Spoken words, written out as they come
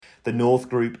the North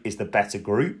Group is the better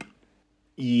group?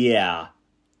 Yeah,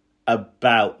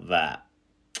 about that.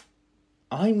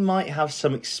 I might have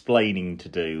some explaining to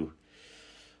do.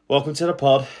 Welcome to the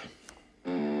pod.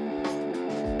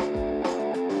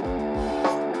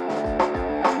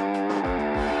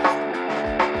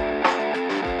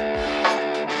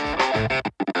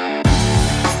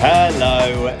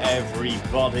 Hello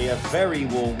everybody, a very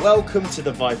warm welcome to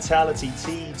the Vitality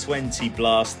T20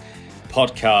 Blast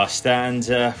podcast, and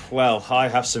I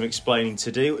have some explaining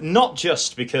to do, not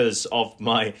just because of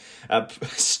my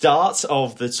start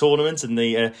of the tournament and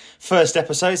the first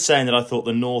episode saying that I thought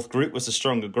the North Group was the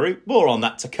stronger group, more on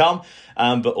that to come,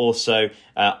 but also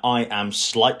I am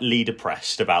slightly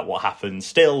depressed about what happened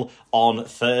still on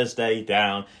Thursday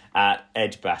down at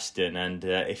Edgbaston, and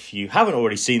if you haven't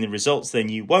already seen the results, then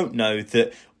you won't know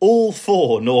that all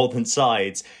four northern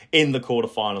sides in the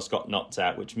quarterfinals got knocked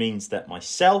out, which means that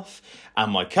myself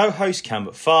and my co-host Cam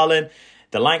McFarlane,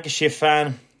 the Lancashire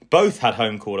fan, both had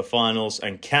home quarterfinals,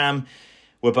 and Cam,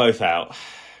 we're both out.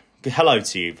 Hello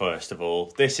to you, first of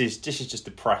all. This is just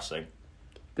depressing.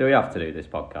 Do we have to do this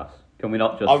podcast? Can we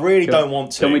not just? I really don't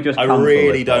want to. Can we just? I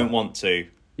really don't want to.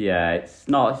 Yeah, it's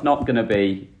not going to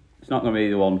be. It's not going to be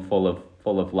the one full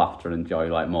of laughter and joy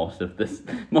like most of this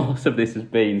has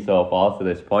been so far to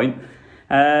this point.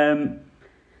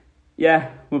 Yeah,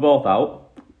 we're both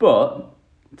out. But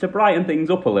to brighten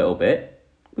things up a little bit,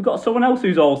 we've got someone else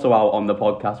who's also out on the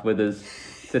podcast with us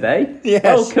today. Yes.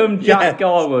 Welcome, Jack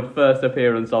Garwood, first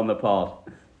appearance on the pod.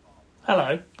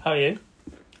 Hello, how are you?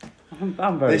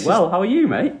 I'm very well. How are you,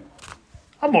 mate?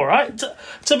 I'm all right.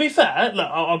 To be fair, look,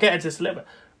 I'll get into this a little bit.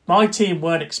 My team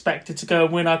weren't expected to go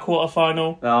and win our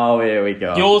quarter-final. Oh, here we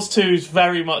go. Yours two's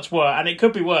very much were, and it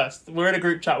could be worse. We're in a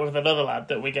group chat with another lad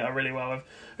that we get on really well with,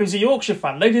 who's a Yorkshire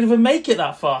fan. They didn't even make it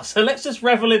that far, so let's just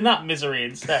revel in that misery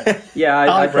instead. Yeah,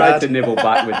 I tried to nibble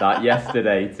back with that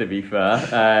yesterday, to be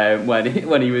fair,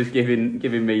 when he was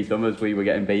giving me some as we were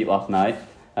getting beat last night.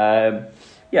 Yeah,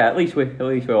 at least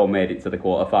we all made it to the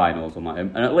quarter-finals, unlike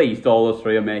him, and at least all us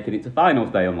three are making it to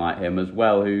finals day, unlike him as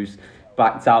well, who's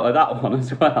backed out of that one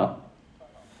as well.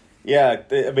 Yeah,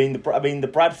 I mean the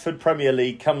Bradford Premier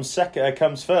League comes first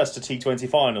to T20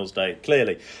 Finals Day.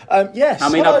 Clearly, yes. I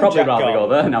mean, hello, I'd probably Jack rather Garwood.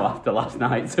 go there now after last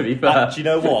night. To be fair, do you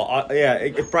know what?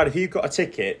 Brad, if you've got a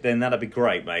ticket, then that'd be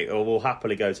great, mate. Or we'll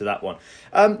happily go to that one.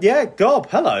 Gob,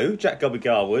 hello, Jack Gobby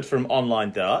Garwood from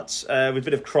Online Darts. With a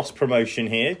bit of cross promotion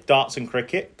here, darts and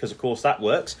cricket, because of course that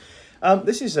works.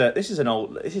 This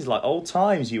is like old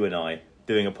times. You and I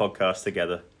doing a podcast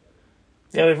together.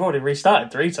 Yeah, we've already restarted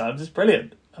 3 times. It's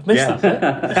brilliant. I've missed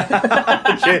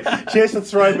that. Cheers for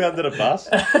throwing me under the bus.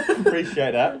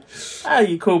 Appreciate that.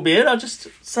 You called me in. I'll just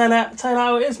tell it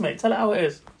how it is, mate. Tell it how it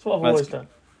is. That's what I've always done.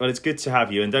 Well, it's good to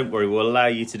have you, and don't worry, we'll allow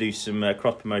you to do some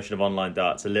cross-promotion of Online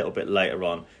Darts a little bit later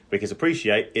on, because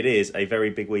appreciate it is a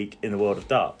very big week in the world of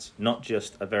darts, not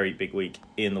just a very big week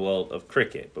in the world of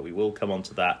cricket, but we will come on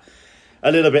to that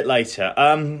a little bit later.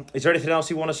 Is there anything else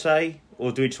you want to say,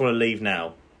 or do we just want to leave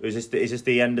now? Is this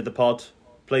the end of the pod,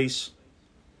 please?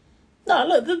 No,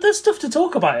 look, there's stuff to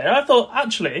talk about here. I thought,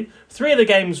 actually, 3 of the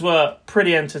games were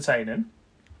pretty entertaining.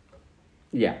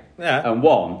 Yeah. And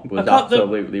one was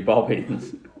absolutely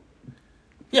bobbins.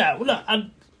 Yeah, well, look,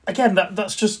 and again,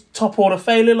 that's just top-order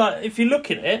failure. Like, if you look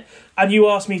at it, and you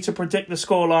ask me to predict the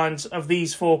scorelines of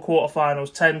these 4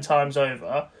 quarterfinals 10 times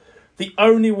over, the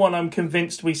only one I'm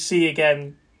convinced we see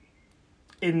again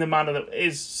in the manner that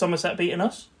is Somerset beating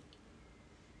us.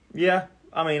 Yeah,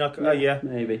 I mean, yeah.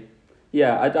 Maybe.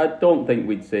 Yeah, I don't think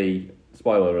we'd see,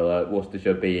 spoiler alert,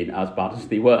 Worcestershire being as bad as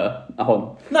they were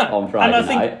on Friday night. And I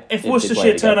think if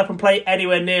Worcestershire turn up and play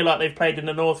anywhere near like they've played in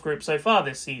the North Group so far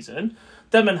this season,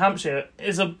 them and Hampshire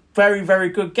is a very, very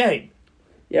good game.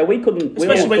 Yeah, we couldn't...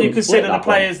 Especially when you consider the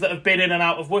players that have been in and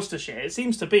out of Worcestershire. It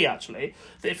seems to be, actually,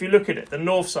 that if you look at it, the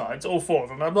North sides, all 4 of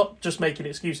them, I'm not just making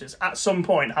excuses, at some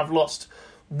point have lost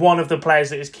one of the players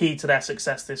that is key to their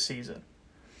success this season.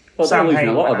 Well, they're losing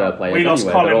a lot of their players. We lost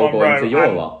anyway. Colin They're all going to your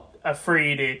Monroe lot. and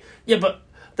Afridi. Yeah, but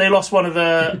they lost one of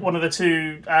the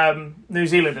 2 New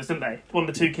Zealanders, didn't they? One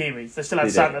of the 2 Kiwis. They still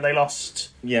had Santa. They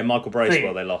lost. Yeah, Michael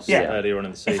Bracewell. They lost earlier on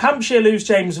in the season. If Hampshire lose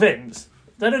James Vince,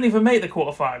 they don't even make the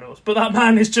quarterfinals. But that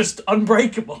man is just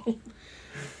unbreakable.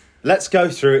 Let's go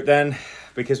through it then,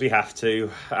 because we have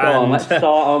to. Go on, let's start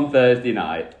on Thursday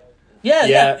night.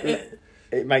 Yeah.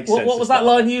 It makes sense. What was that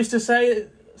line you used to say?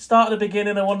 Start at the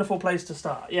beginning, a wonderful place to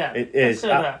start. Yeah, it is.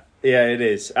 Yeah, it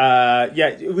is.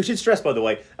 We should stress, by the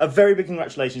way, a very big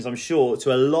congratulations, I'm sure,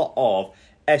 to a lot of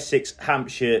Essex,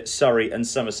 Hampshire, Surrey and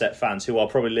Somerset fans who are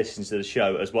probably listening to the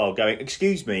show as well, going,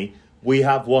 excuse me, we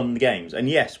have won the games. And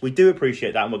yes, we do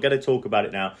appreciate that, and we're going to talk about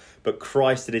it now. but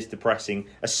Christ, it is depressing,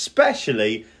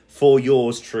 especially for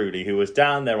yours truly, who was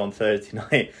down there on Thursday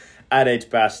night at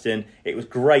Edgbaston. It was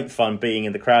great fun being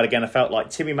in the crowd again. I felt like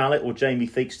Timmy Mallet or Jamie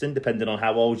Theakston, depending on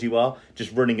how old you are,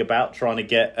 just running about trying to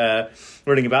get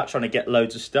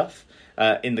loads of stuff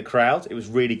in the crowd. It was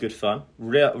really good fun.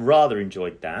 Rather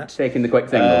enjoyed that. Taking the quick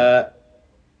single.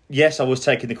 Yes, I was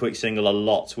taking the quick single a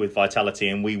lot with Vitality,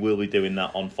 and we will be doing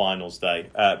that on finals day.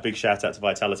 Big shout out to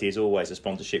Vitality as always. A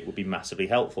sponsorship would be massively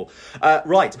helpful.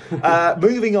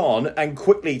 Moving on and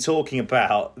quickly talking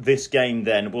about this game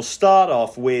then. We'll start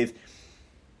off with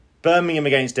Birmingham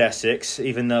against Essex,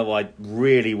 even though I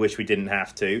really wish we didn't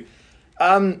have to.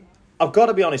 I've got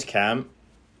to be honest, Cam.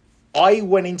 I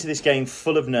went into this game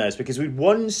full of nerves because we'd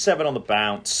won 7 on the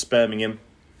bounce, Birmingham.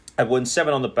 I'd won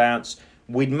 7 on the bounce.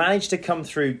 We'd managed to come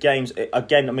through games.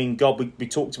 Again, I mean, God, we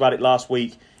talked about it last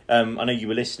week. I know you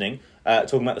were listening,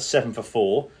 talking about the 7 for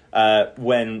 4,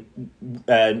 when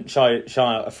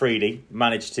Shia Afridi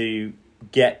managed to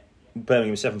get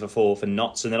Birmingham 7 for 4 for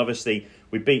Notts. And then obviously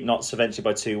we beat Notts eventually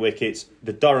by 2 wickets.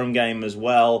 The Durham game as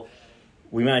well,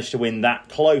 we managed to win that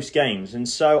close games. And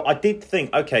so I did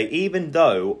think, okay, even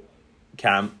though,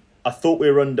 Cam, I thought we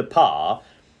were under par,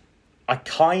 I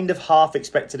kind of half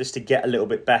expected us to get a little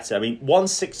bit better. I mean,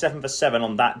 1-6-7 for 7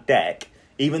 on that deck,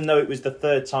 even though it was the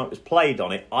third time it was played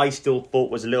on it, I still thought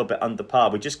was a little bit under par.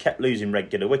 We just kept losing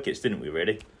regular wickets, didn't we,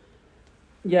 really?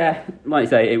 Yeah, like I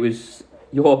say, it was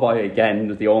your boy again,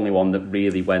 was the only one that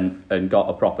really went and got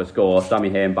a proper score.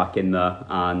 Sammy Hain back in there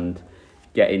and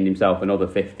getting himself another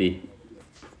 50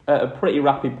 at a pretty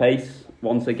rapid pace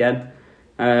once again.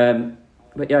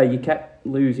 But yeah, you kept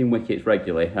losing wickets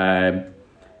regularly.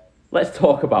 Let's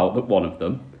talk about one of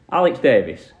them. Alex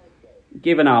Davis,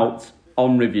 given out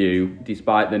on review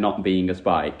despite there not being a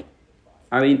spike.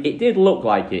 I mean, it did look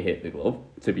like it hit the glove,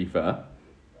 to be fair.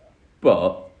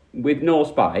 But with no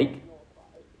spike,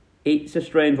 it's a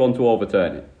strange one to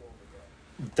overturn it.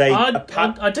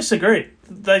 I disagree.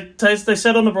 They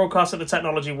said on the broadcast that the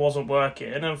technology wasn't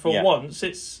working, and for once,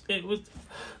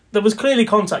 there was clearly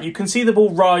contact. You can see the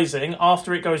ball rising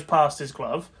after it goes past his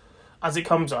glove. As it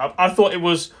comes up, I thought it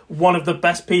was one of the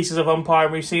best pieces of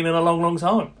umpiring we've seen in a long, long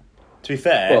time. To be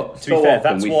fair,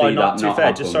 that's why.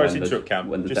 Sorry to interrupt,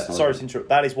 Cam. Sorry to interrupt.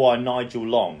 That is why Nigel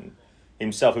Long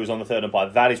himself, who was on the third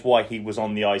umpire, that is why he was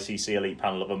on the ICC elite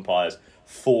panel of umpires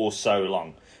for so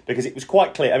long, because it was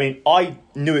quite clear. I mean, I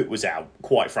knew it was out.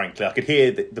 Quite frankly, I could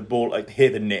hear the ball, I could hear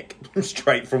the nick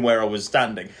straight from where I was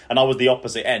standing, and I was the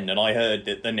opposite end, and I heard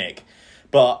the nick,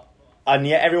 And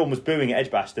yet everyone was booing at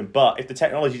Edgbaston. But if the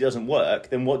technology doesn't work,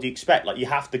 then what do you expect? Like, you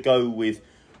have to go with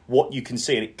what you can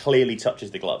see, and it clearly touches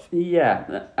the glove.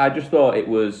 Yeah, I just thought it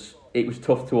was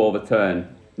tough to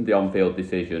overturn the on-field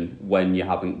decision when you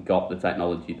haven't got the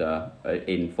technology there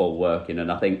in full working.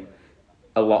 And I think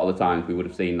a lot of the times we would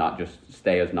have seen that just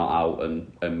stay as not out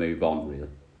and move on, really.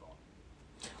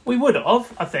 We would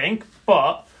have, I think,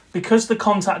 but because the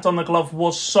contact on the glove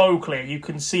was so clear, you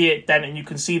can see it dent and you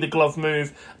can see the glove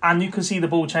move and you can see the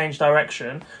ball change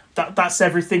direction. That's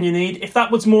everything you need. If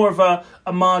that was more of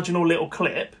a marginal little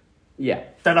clip,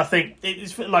 then I think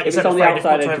it's like if it's on the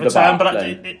outside edge of the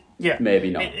bat,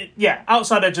 maybe not.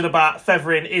 Outside edge of the bat,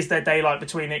 feathering is there daylight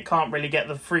between it, can't really get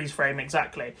the freeze frame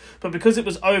exactly. But because it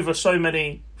was over so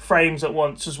many frames at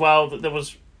once as well, that there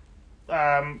was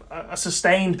a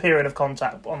sustained period of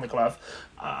contact on the glove,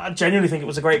 I genuinely think it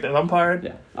was a great bit of umpiring.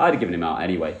 Yeah, I'd have given him out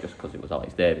anyway, just because it was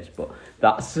Alex Davis, but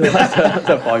that's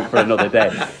a point for another day.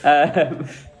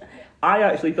 I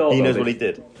actually thought... He knows what he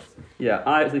did. Yeah,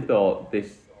 I actually thought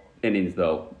this innings,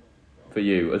 though, for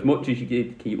you, as much as you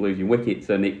did keep losing wickets,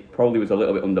 and it probably was a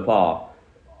little bit under par,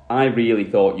 I really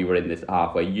thought you were in this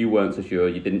halfway. You weren't so sure,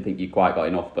 you didn't think you quite got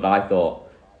enough, but I thought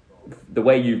the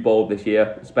way you've bowled this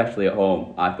year, especially at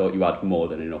home, I thought you had more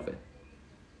than enough in.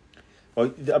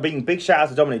 Well, I mean, big shout out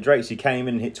to Dominic Drakes, who came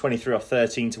in and hit 23 off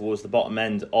 13 towards the bottom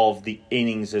end of the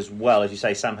innings as well. As you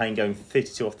say, Sam Hain going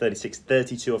 52 off 36,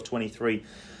 32 off 23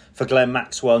 for Glenn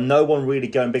Maxwell. No one really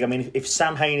going big. I mean, if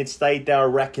Sam Hain had stayed there, I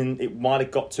reckon it might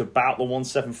have got to about the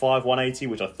 175, 180,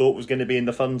 which I thought was going to be in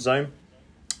the fun zone.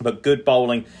 But good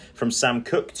bowling from Sam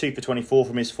Cook, 2 for 24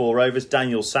 from his 4 overs.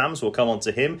 Daniel Sams, will come on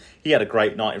to him. He had a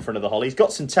great night in front of the Hollies.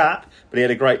 Got some tap, but he had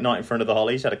a great night in front of the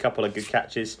Hollies. Had a couple of good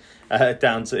catches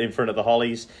down to in front of the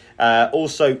Hollies.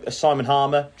 Also, Simon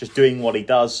Harmer, just doing what he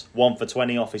does. 1 for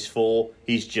 20 off his 4.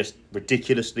 He's just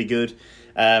ridiculously good.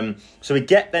 So we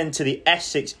get then to the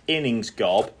Essex innings,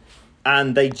 Gob,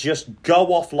 and they just go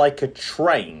off like a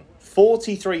train.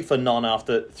 43 for none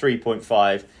after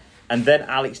 3.5. And then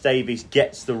Alex Davies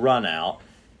gets the run out.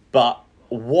 But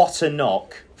what a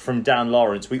knock from Dan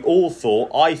Lawrence. I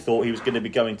thought he was going to be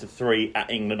going to 3 at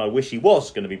England. I wish he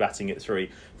was going to be batting at 3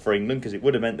 for England, because it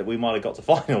would have meant that we might have got to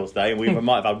finals day, and we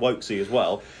might have had Wokesy as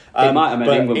well. It might have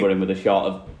meant England were in with a shot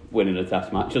of winning a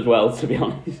test match as well, to be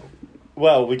honest.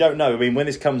 Well, we don't know. I mean, when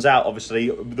this comes out, obviously,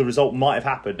 the result might have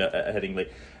happened at Headingley.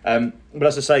 But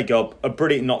as I say, Gob, a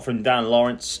brilliant knock from Dan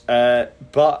Lawrence.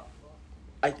 But,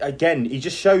 again, he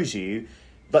just shows you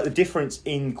that the difference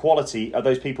in quality are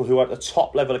those people who are at the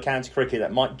top level of county cricket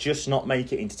that might just not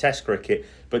make it into Test cricket.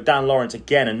 But Dan Lawrence,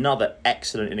 again, another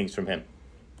excellent innings from him.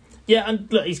 Yeah,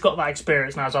 and look, he's got that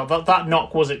experience now as well. That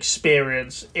knock was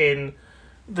experience in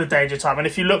the danger time. And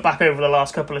if you look back over the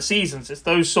last couple of seasons, it's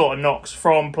those sort of knocks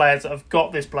from players that have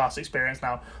got this blast experience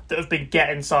now that have been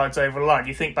getting sides over the line.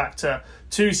 You think back to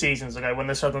 2 seasons ago when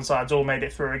the Southern sides all made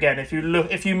it through again. If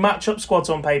you match up squads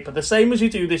on paper, the same as you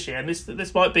do this year, and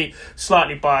this might be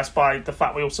slightly biased by the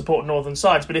fact we all support Northern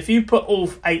sides, but if you put all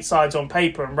 8 sides on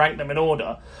paper and rank them in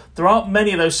order, there aren't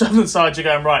many of those Southern sides you're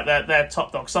going, right, they're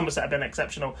top dogs. Somerset have been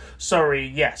exceptional. Surrey,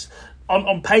 yes.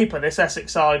 On paper, this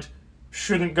Essex side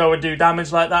shouldn't go and do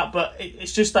damage like that, but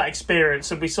it's just that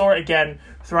experience. And we saw it again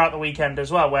throughout the weekend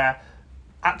as well, where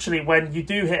actually when you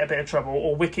do hit a bit of trouble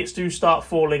or wickets do start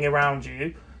falling around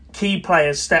you, key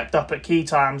players stepped up at key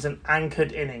times and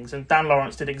anchored innings. And Dan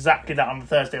Lawrence did exactly that on the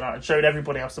Thursday night and showed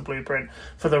everybody else the blueprint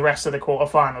for the rest of the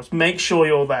quarterfinals. Make sure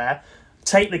you're there,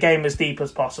 take the game as deep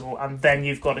as possible, and then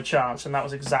you've got a chance. And that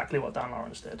was exactly what Dan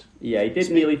Lawrence did. Yeah, he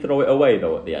did nearly throw it away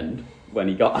though at the end, when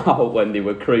he got out when they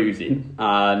were cruising,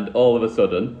 and all of a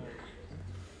sudden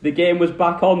the game was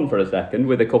back on for a second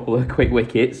with a couple of quick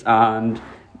wickets and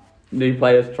new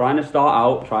players trying to start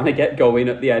out, trying to get going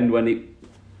at the end when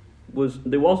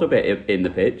there was a bit in the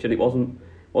pitch, and it wasn't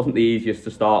the easiest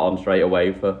to start on straight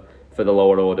away for the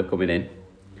lower order coming in.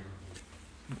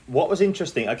 What was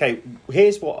interesting, okay,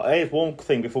 here's one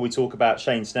thing before we talk about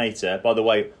Shane Snater. By the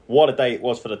way, what a day it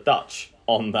was for the Dutch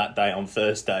on that day, on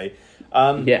Thursday.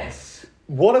 Yes.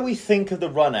 What do we think of the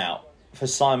run out for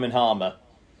Simon Harmer?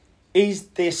 Is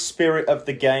this spirit of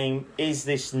the game? Is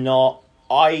this not?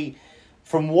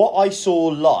 From what I saw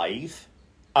live,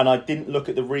 and I didn't look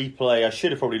at the replay, I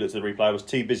should have probably looked at the replay, I was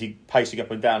too busy pacing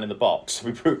up and down in the box, to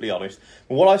be brutally honest.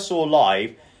 But what I saw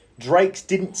live, Drake's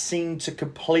didn't seem to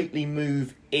completely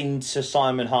move into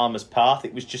Simon Harmer's path.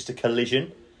 It was just a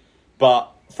collision.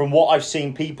 But from what I've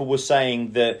seen, people were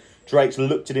saying that Drake's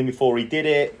looked at him before he did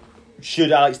it.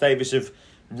 Should Alex Davis have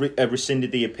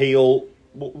rescinded the appeal?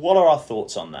 What are our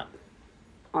thoughts on that?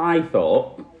 I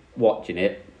thought, watching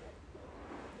it,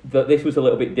 that this was a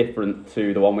little bit different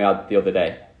to the one we had the other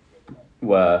day,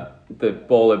 where the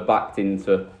ball had backed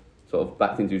into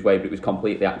his way, but it was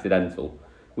completely accidental.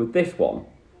 With this one,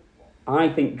 I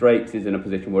think Drake's is in a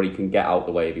position where he can get out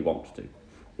the way if he wants to.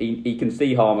 He can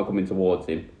see Harmer coming towards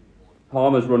him.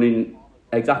 Harmer's running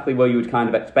exactly where you would kind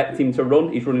of expect him to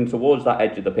run. He's running towards that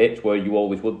edge of the pitch where you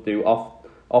always would do,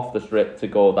 off the strip to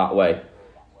go that way.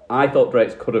 I thought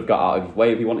Drake's could have got out of his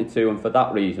way if he wanted to, and for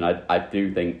that reason I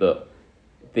do think that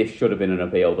this should have been an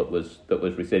appeal that was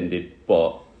rescinded,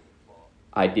 but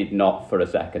I did not for a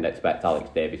second expect Alex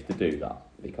Davis to do that,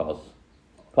 because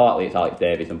partly it's Alex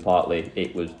Davis and partly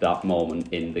it was that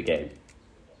moment in the game.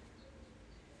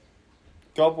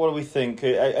 Gob, what do we think?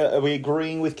 Are we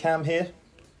agreeing with Cam here?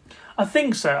 I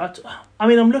think so. I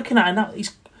mean, I'm looking at it now.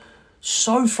 He's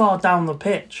so far down the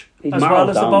pitch. He's as miles well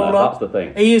as the down bowler. there, that's the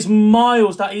thing. He is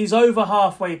miles down. He's over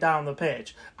halfway down the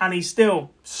pitch, and he's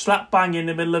still slap bang in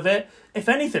the middle of it. If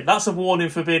anything, that's a warning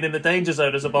for being in the danger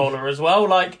zone as a bowler as well.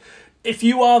 Like, if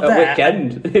you are there, at which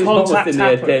end? He's almost in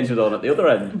the danger zone at the other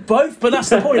end. Both, but that's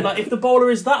the point. Like, if the bowler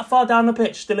is that far down the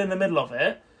pitch, still in the middle of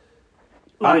it,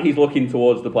 and he's looking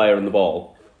towards the player and the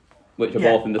ball, which are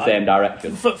both in the same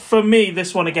direction. For me,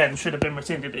 this one again should have been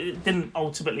rescinded. It didn't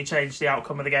ultimately change the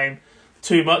outcome of the game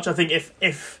too much. I think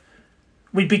if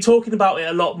we'd be talking about it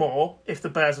a lot more if the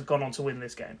Bears had gone on to win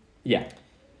this game. Yeah.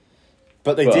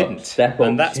 But they didn't.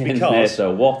 And that's because...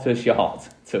 what a shot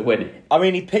to win it. I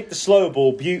mean, he picked the slower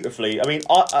ball beautifully. I mean,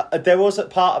 there was a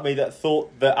part of me that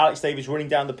thought that Alex Davis running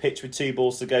down the pitch with 2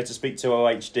 balls to go to speak to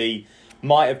OHD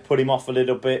might have put him off a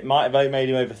little bit, might have made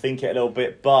him overthink it a little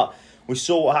bit, but we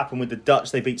saw what happened with the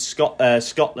Dutch. They beat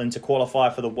Scotland to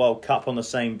qualify for the World Cup on the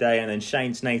same day, and then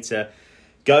Shane Snater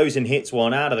goes and hits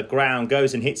one out of the ground,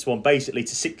 goes and hits one basically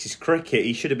to sixes cricket.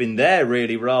 He should have been there,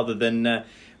 really, rather than at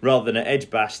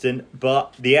Edgbaston.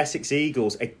 But the Essex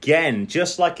Eagles, again,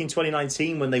 just like in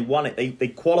 2019 when they won it, they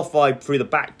qualified through the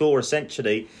back door,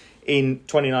 essentially, in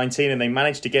 2019, and they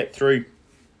managed to get through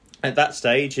at that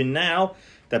stage, and now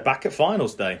they're back at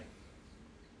finals day.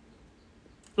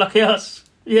 Lucky us.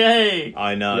 Yay!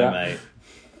 I know, mate.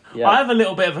 Yeah. I have a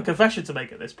little bit of a confession to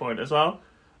make at this point as well.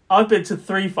 I've been to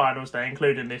 3 finals there,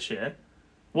 including this year.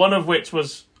 One of which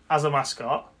was as a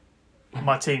mascot.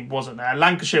 My team wasn't there.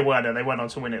 Lancashire were there. They went on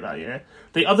to win it that year.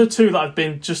 The other 2 that I've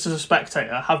been just as a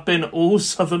spectator have been all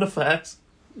Southern affairs.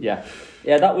 Yeah,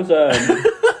 that was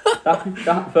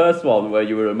that first one where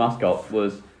you were a mascot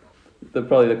was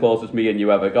probably the closest me and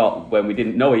you ever got when we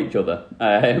didn't know each other.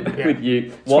 With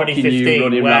you watching you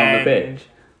running around the pitch.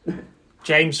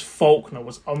 James Faulkner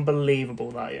was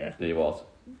unbelievable that year. He was.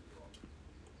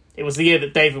 It was the year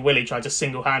that David Willey tried to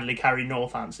single-handedly carry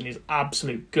Northampton, his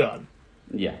absolute gun.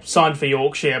 Yeah. Signed for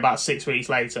Yorkshire about 6 weeks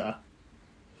later.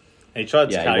 He tried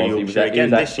to carry Yorkshire again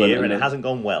this year, and it hasn't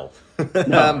gone well.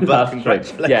 But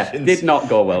congratulations. Yeah, it did not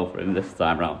go well for him this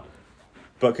time round.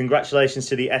 But congratulations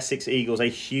to the Essex Eagles, a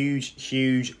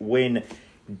huge win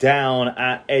down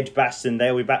at Edgbaston.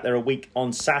 They'll be back there a week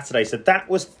on Saturday. So that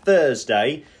was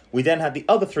Thursday. We then had the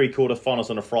other 3 quarter-finals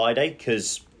on a Friday,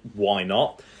 because why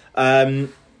not?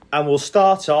 And we'll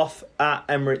start off at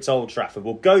Emirates Old Trafford.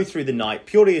 We'll go through the night,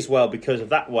 purely as well, because of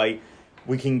that way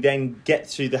we can then get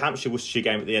to the Hampshire-Worcestershire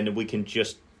game at the end and we can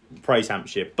just praise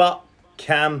Hampshire. But,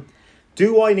 Cam,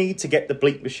 do I need to get the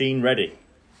bleep machine ready?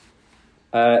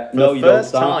 No, you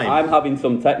don't. I'm having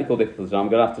some technical difficulties. I'm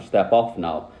going to have to step off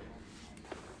now.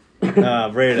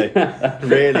 Really?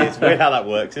 Really? It's weird how that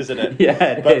works, isn't it?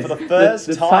 Yeah, But for the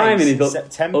first time since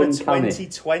September uncanny.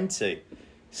 2020...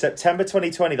 September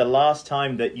 2020, the last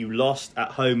time that you lost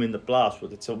at home in the Blast.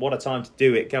 So what a time to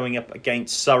do it, going up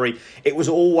against Surrey. It was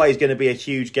always going to be a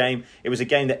huge game. It was a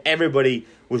game that everybody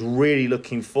was really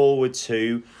looking forward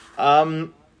to.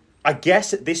 I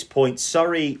guess at this point,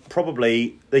 Surrey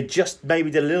probably, they just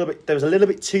maybe did a little bit, there was a little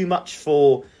bit too much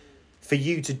for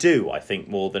you to do, I think,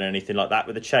 more than anything like that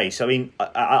with the chase. I mean,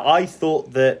 I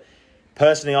thought that,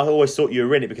 personally, I always thought you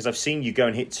were in it because I've seen you go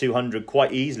and hit 200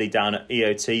 quite easily down at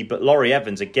EOT. But Laurie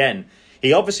Evans, again,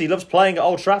 he obviously loves playing at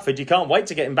Old Trafford. You can't wait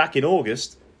to get him back in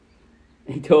August.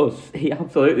 He does. He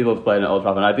absolutely loves playing at Old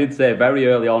Trafford. And I did say very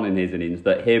early on in his innings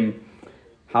that him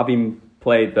having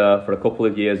played there for a couple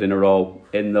of years in a row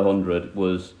in the 100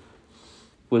 was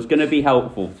going to be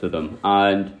helpful to them.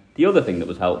 And the other thing that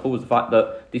was helpful was the fact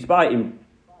that despite him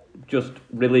just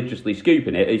religiously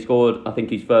scooping it, he scored, I think,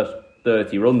 his first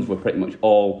 30 runs were pretty much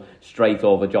all straight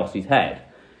over Joss's head.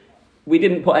 We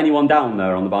didn't put anyone down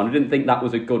there on the boundary. We didn't think that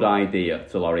was a good idea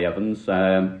to Laurie Evans.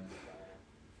 But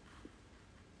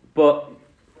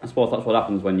I suppose that's what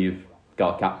happens when you've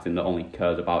got a captain that only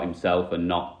cares about himself and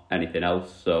not anything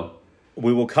else. So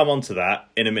we will come on to that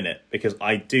in a minute, because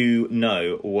I do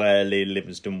know where Liam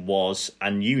Livingston was,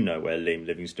 and you know where Liam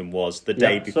Livingston was the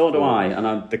day before so do I,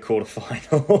 and the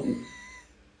quarter-final.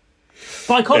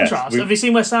 By contrast, have you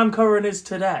seen where Sam Curran is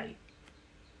today?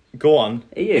 Go on.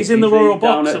 He's in the Royal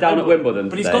Box down at Wimbledon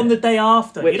but today. he's gone the day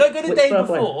after. You don't go the day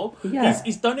before. Yeah.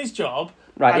 He's done his job,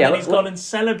 right, and then he's gone and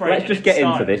celebrated. Let's just get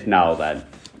into this now then.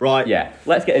 Right. Yeah,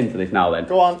 let's get into this now then.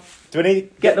 Go on. Do we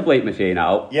need... Get the bleep machine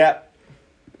out. Yeah.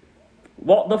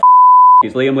 What the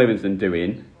is Liam Livingston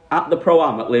doing at the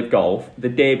Pro-Am at Live Golf the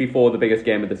day before the biggest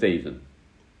game of the season?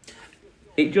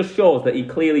 It just shows that he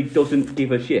clearly doesn't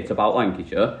give a shit about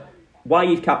Lancashire. Why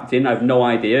he's captain, I have no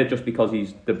idea, just because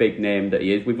he's the big name that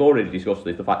he is. We've already discussed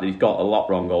this, the fact that he's got a lot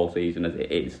wrong all season as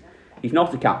it is. He's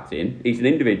not a captain, he's an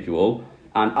individual,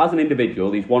 and as an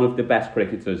individual, he's one of the best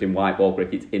cricketers in white ball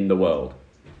cricket in the world.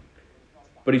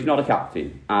 But he's not a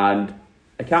captain, and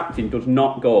a captain does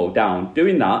not go down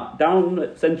doing that, down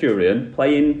at Centurion,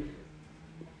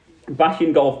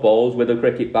 bashing golf balls with a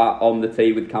cricket bat on the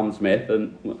tee with Cam Smith,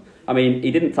 and I mean,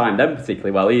 he didn't time them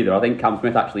particularly well either. I think Cam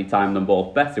Smith actually timed them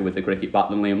both better with the cricket bat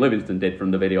than Liam Livingston did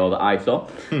from the video that I saw.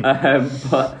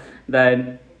 But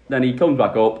then he comes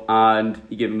back up and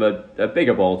you give him a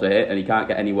bigger ball to hit, and he can't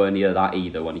get anywhere near that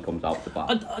either when he comes out to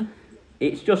bat.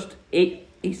 It's just,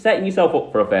 he's setting yourself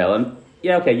up for a fail. And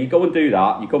yeah, okay, you go and do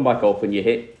that, you come back up and you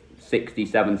hit 60,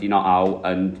 70 not out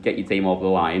and get your team over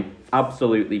the line.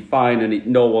 Absolutely fine, and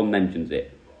no one mentions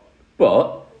it.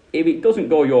 But if it doesn't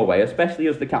go your way, especially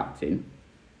as the captain,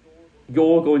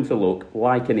 you're going to look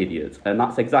like an idiot. And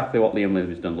that's exactly what Liam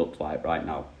Livingston looks like right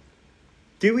now.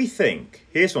 Do we think,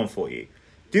 here's one for you,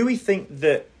 do we think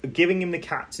that giving him the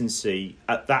captaincy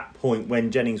at that point when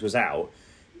Jennings was out,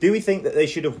 do we think that they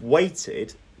should have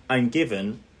waited and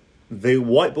given the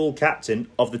white ball captain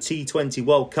of the T20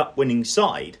 World Cup winning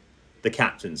side the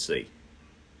captaincy?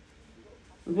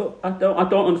 Well, I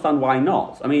don't understand why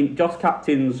not. I mean, Joss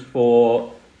captains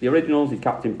for the Originals, he's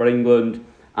captain for England,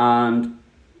 and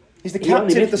he's the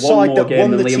captain of the side that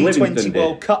won the T20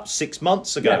 World Cup 6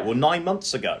 months ago, or 9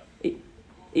 months ago.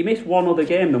 He missed one other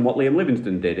game than what Liam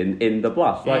Livingston did in the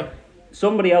Blast. Like,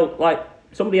 somebody else, like,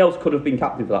 somebody else could have been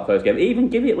captain for that first game. Even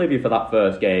give it Livy for that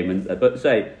first game, but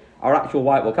say our actual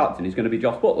white ball captain is going to be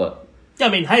Josh Butler. Yeah, I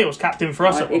mean, Hale's captain for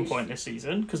us at one point this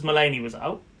season because Mulaney was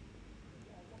out.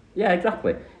 Yeah,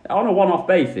 exactly. On a one-off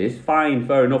basis, fine,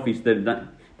 fair enough. He's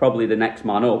probably the next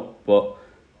man up, but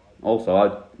also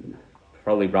I'd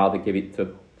probably rather give it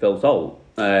to Phil Salt.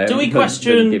 Do we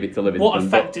question what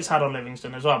effect it's had on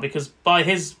Livingston as well? Because by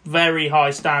his very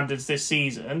high standards this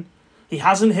season, he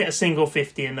hasn't hit a single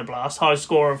 50 in the Blast, high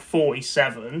score of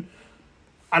 47,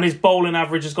 and his bowling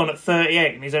average has gone at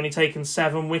 38, and he's only taken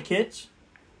 7 wickets.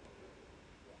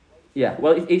 Yeah,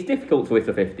 well, it's difficult to hit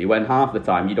a 50 when half the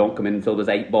time you don't come in until there's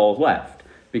 8 balls left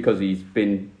because he's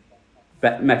been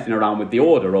messing around with the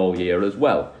order all year as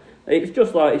well. It's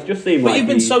just seemed like. But you've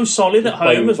been so solid at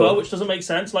home as well, which doesn't make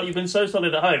sense. Like, you've been so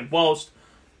solid at home, whilst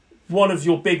one of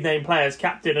your big name players,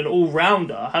 captain and all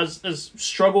rounder, has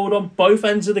struggled on both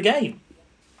ends of the game.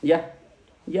 Yeah,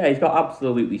 he's got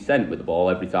absolutely sent with the ball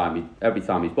every time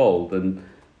he's bowled, and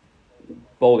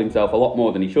bowled himself a lot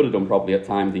more than he should have done probably at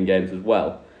times in games as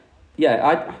well.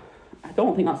 Yeah, I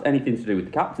don't think that's anything to do with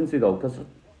the captaincy though, because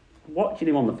watching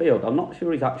him on the field, I'm not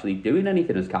sure he's actually doing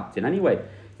anything as captain anyway.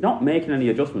 He's not making any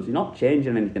adjustments, he's not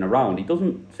changing anything around. He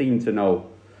doesn't seem to know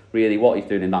really what he's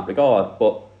doing in that regard,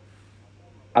 but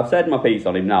I've said my piece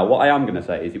on him now. What I am going to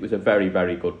say is it was a very,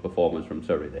 very good performance from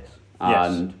Surrey this.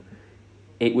 And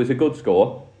it was a good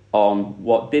score on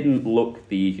what didn't look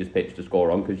the easiest pitch to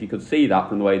score on, because you could see that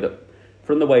from the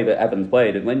way that Evans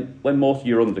played. And when most of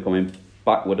your runs are coming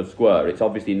backward of square, it's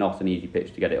obviously not an easy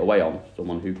pitch to get it away on.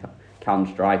 Someone who can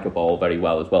strike a ball very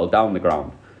well as well down the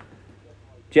ground.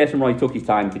 Jason Roy took his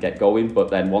time to get going, but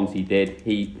then once he did,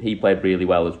 he played really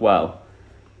well as well.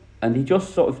 And he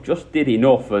just did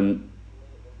enough, and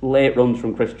late runs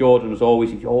from Chris Jordan was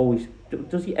always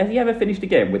has he ever finished a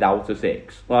game without a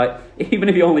 6? Like, even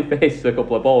if he only faces a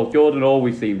couple of balls, Jordan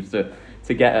always seems to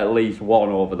get at least one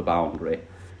over the boundary.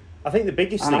 I think the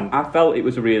biggest thing... I felt it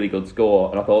was a really good score,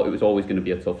 and I thought it was always going to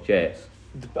be a tough chase.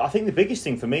 I think the biggest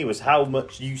thing for me was how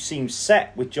much you seemed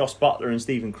set with Josh Butler and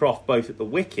Stephen Croft both at the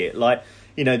wicket. Like,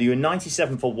 you know, you were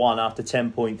 97 for 1 after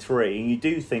 10.3, and you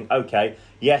do think, okay,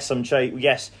 yes,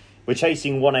 we're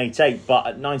chasing 188, but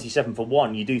at 97 for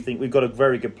 1, you do think we've got a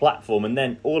very good platform. And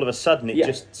then all of a sudden, it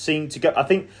just seemed to go. I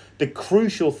think the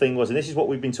crucial thing was, and this is what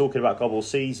we've been talking about Gobby all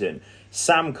season,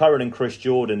 Sam Curran and Chris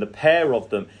Jordan, the pair of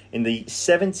them in the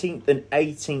 17th and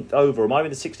 18th over, or maybe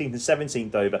the 16th and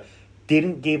 17th over,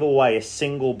 didn't give away a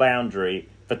single boundary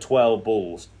for 12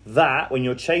 balls. That, when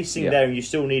you're chasing there and you're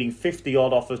still needing 50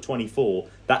 odd off of 24,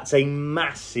 that's a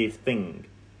massive thing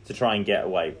to try and get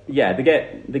away. Yeah, the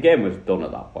game was done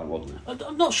at that point, wasn't it?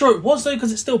 I'm not sure it was though,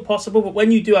 because it's still possible, but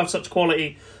when you do have such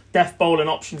quality death bowling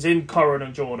options in Curran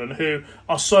and Jordan, who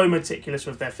are so meticulous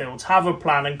with their fields, have a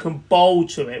plan and can bowl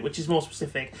to it, which is more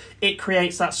specific, it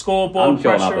creates that scoreboard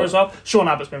pressure as well. Sean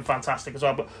Abbott's been fantastic as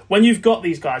well, but when you've got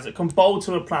these guys that can bowl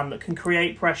to a plan that can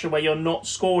create pressure where you're not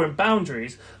scoring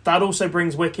boundaries, that also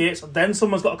brings wickets. Then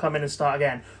someone's got to come in and start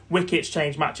again. Wickets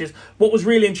change matches. What was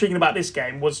really intriguing about this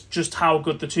game was just how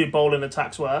good the two bowling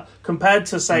attacks were compared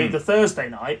to, say, the Thursday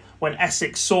night when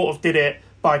Essex sort of did it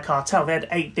by cartel. They had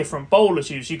 8 different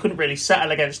bowlers used. You couldn't really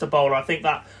settle against a bowler. I think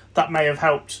that may have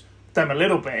helped them a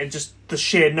little bit. And just the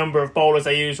sheer number of bowlers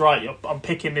they use. Right, I'm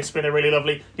picking this spinner really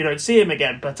lovely. You don't see him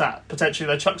again, but potentially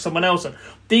they chuck someone else in.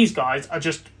 These guys are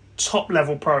just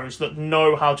top-level pros that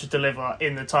know how to deliver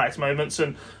in the tightest moments.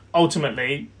 And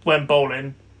ultimately, when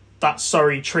bowling, that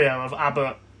Surrey trio of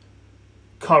Abbott,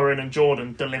 Curran and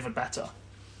Jordan delivered better.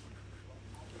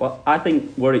 Well, I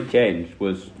think where it changed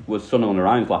was Sunil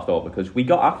Narayan's last over, because we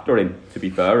got after him, to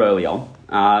be fair, early on,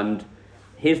 and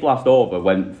his last over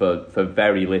went for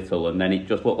very little, and then it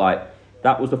just looked like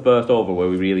that was the first over where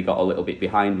we really got a little bit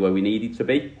behind where we needed to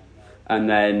be. And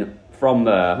then from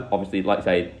there, obviously, like I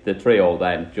say, the trio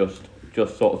then just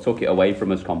sort of took it away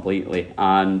from us completely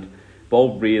and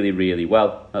bowled really, really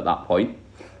well at that point.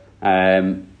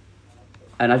 And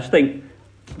I just think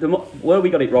where we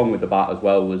got it wrong with the bat as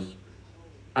well was,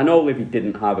 I know Livy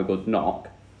didn't have a good knock,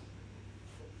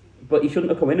 but he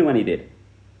shouldn't have come in when he did.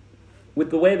 With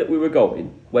the way that we were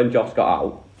going, when Josh got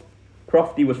out,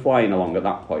 Crofty was flying along at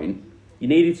that point. You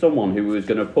needed someone who was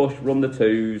going to push, run the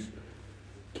twos,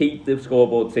 keep the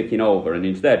scoreboard ticking over, and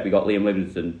instead we got Liam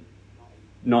Livingston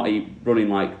not running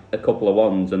like a couple of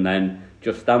ones and then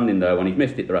just standing there when he's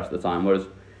missed it the rest of the time. Whereas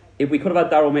if we could have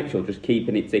had Daryl Mitchell just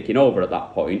keeping it ticking over at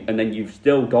that point, and then you've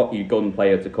still got your gun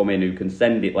player to come in who can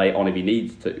send it late on if he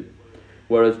needs to.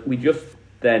 Whereas we just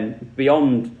then,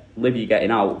 beyond Livy getting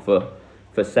out for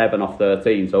 7 off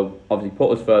 13, so obviously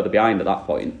put us further behind at that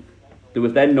point, there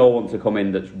was then no one to come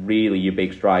in that's really your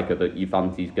big striker that you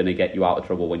fancy is going to get you out of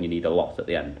trouble when you need a lot at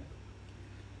the end.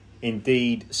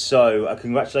 Indeed. So,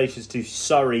 congratulations to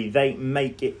Surrey. They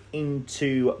make it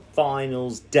into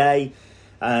finals day.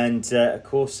 And, of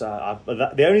course,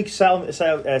 the only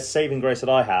saving grace that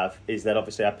I have is that,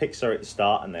 obviously, I picked Surrey at the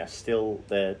start and they're still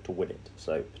there to win it.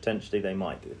 So, potentially, they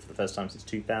might. For the first time since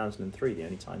 2003, the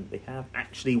only time that they have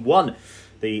actually won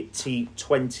the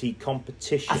T20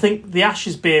 competition. I think the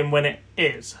Ashes being when it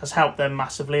is has helped them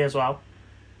massively as well.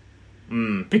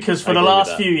 Because for the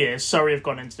last few years, Surrey have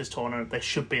gone into this tournament. They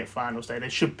should be at finals day. They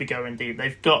should be going deep.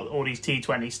 They've got all these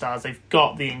T20 stars. They've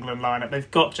got the England lineup. They've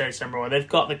got Jason Roy. They've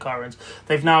got the Currans.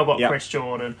 They've now got Chris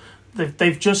Jordan.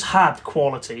 They've just had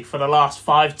quality for the last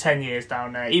 5-10 years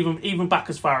down there. Even back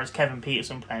as far as Kevin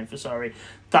Peterson playing for Surrey,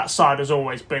 that side has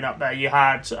always been up there. You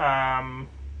had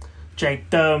Jake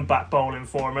Durham back bowling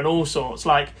for him and all sorts.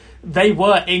 Like, they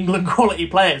were England quality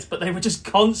players, but they were just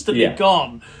constantly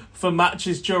gone for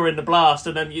matches during the blast,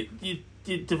 and then you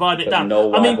divide it down.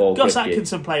 Gus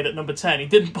Atkinson played at number 10. He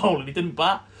didn't bowl and he didn't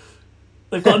bat.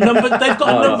 They've got a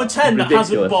number 10 that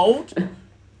hasn't bowled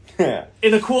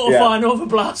in a quarter final of a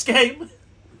blast game.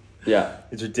 Yeah,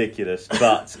 it's ridiculous.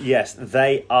 But yes,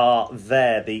 they are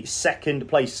there. The second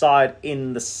place side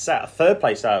in the south, third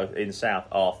place side in the south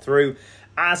are through,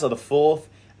 as are the fourth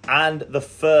and the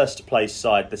first place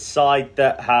side. The side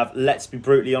that have, let's be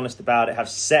brutally honest about it, have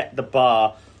set the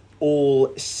bar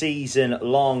all season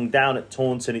long down at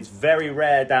Taunton. It's very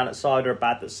rare down at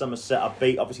Hyderabad that Somerset are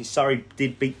beat. Obviously, Surrey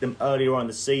did beat them earlier on in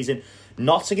the season.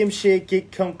 Nottinghamshire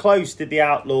did come close, did the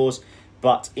Outlaws,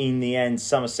 but in the end,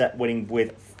 Somerset winning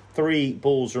with 3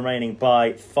 balls remaining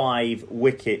by 5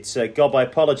 wickets. Gob, I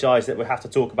apologise that we have to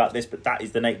talk about this, but that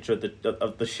is the nature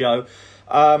of the show.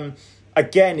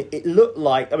 Again, it looked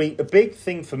like, a big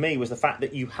thing for me was the fact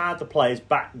that you had the players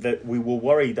back that we were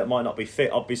worried that might not be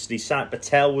fit. Obviously, Sant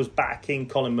Patel was back in,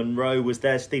 Colin Munro was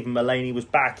there, Stephen Mullaney was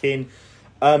back in.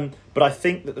 But I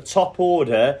think that the top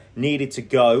order needed to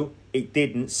go. It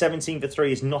didn't. 17 for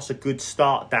 3 is not a good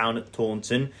start down at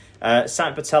Taunton.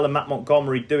 Sant Patel and Matt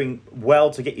Montgomery doing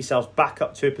well to get yourselves back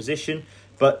up to a position.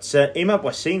 But Imad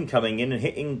Wasim coming in and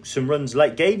hitting some runs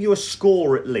late gave you a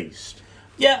score at least.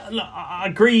 Yeah, look, I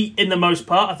agree in the most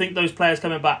part. I think those players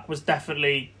coming back was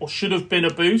definitely, or should have been,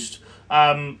 a boost.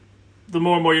 The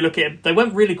more and more you look at it, they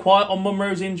went really quiet on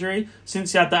Munro's injury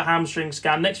since he had that hamstring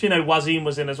scan. Next thing you know, Wasim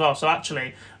was in as well. So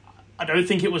actually, I don't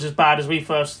think it was as bad as we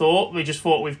first thought. We just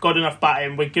thought we've got enough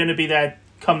batting. We're going to be there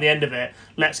come the end of it.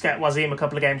 Let's get Wasim a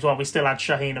couple of games while we still had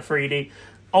Shaheen Afridi.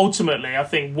 Ultimately, I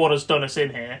think what has done us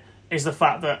in here is the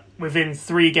fact that within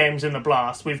 3 games in the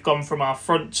blast, we've gone from our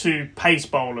front 2 pace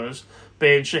bowlers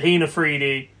being Shaheen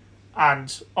Afridi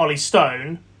and Ollie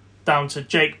Stone, down to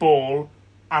Jake Ball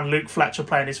and Luke Fletcher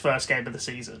playing his first game of the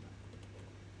season.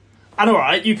 And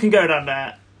alright, you can go down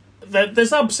there.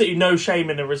 There's absolutely no shame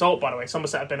in the result, by the way.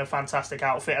 Somerset have been a fantastic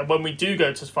outfit, and when we do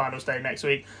go to finals day next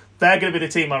week, they're going to be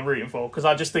the team I'm rooting for, because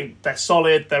I just think they're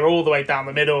solid, they're all the way down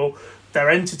the middle,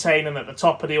 they're entertaining at the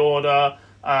top of the order,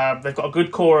 they've got a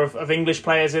good core of English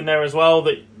players in there as well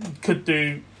that could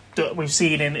do that we've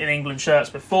seen in England shirts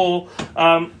before.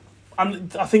 And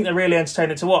I think they're really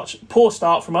entertaining to watch. Poor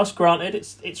start from us, granted.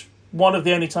 It's one of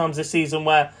the only times this season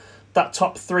where that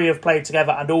top 3 have played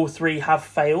together and all 3 have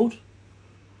failed.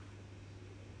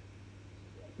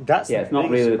 It's not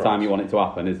really the time you want it to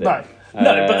happen, is it? No,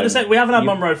 but as I say, we haven't had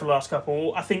Munro for the last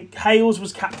couple. I think Hales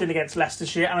was captain against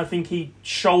Leicestershire, and I think he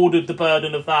shouldered the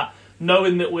burden of that,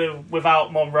 knowing that we're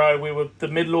without Munro. The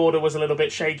middle order was a little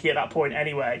bit shaky at that point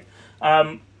anyway.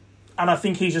 And I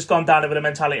think he's just gone down with a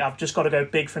mentality, I've just got to go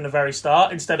big from the very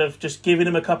start, instead of just giving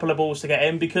him a couple of balls to get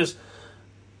in, because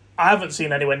I haven't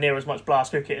seen anywhere near as much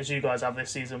blast cricket as you guys have this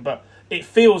season, but it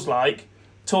feels like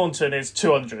Taunton is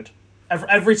 200.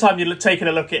 Every time you're taking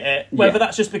a look at it, whether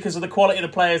that's just because of the quality of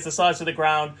the players, the size of the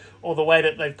ground, or the way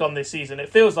that they've gone this season, it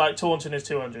feels like Taunton is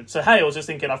 200. So Hales is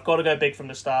thinking, I've got to go big from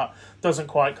the start, doesn't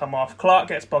quite come off. Clark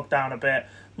gets bogged down a bit.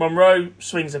 Munro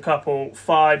swings a couple,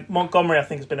 fine. Montgomery, I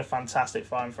think, has been a fantastic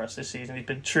find for us this season. He's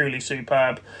been truly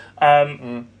superb.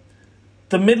 The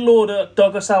middle order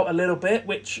dug us out a little bit,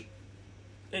 which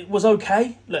it was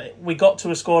okay. Look, we got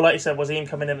to a score, like you said, Wasim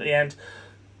coming in at the end.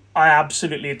 I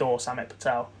absolutely adore Samit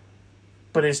Patel.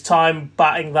 But his time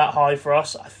batting that high for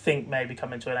us, I think, may be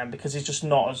coming to an end, because he's just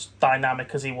not as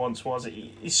dynamic as he once was.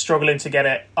 He's struggling to get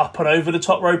it up and over the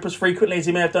top rope as frequently as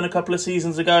he may have done a couple of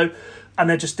seasons ago. And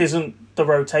there just isn't the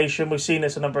rotation. We've seen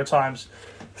this a number of times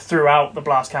throughout the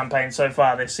Blast campaign so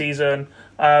far this season.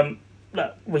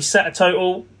 Look, we set a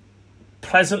total.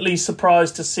 Pleasantly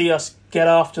surprised to see us get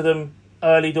after them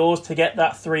early doors. To get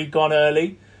that 3 gone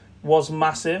early was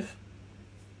massive.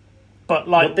 But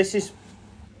like, Well, this is...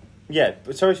 Yeah,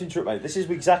 but sorry to interrupt, mate. This is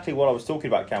exactly what I was talking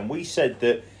about, Cam. We said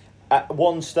that at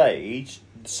one stage,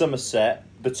 Somerset,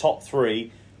 the top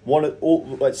three,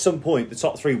 at some point, the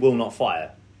top three will not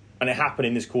fire. And it happened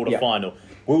in this quarter-final.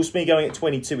 Will Smith going at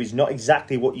 22 is not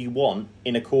exactly what you want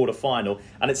in a quarter-final.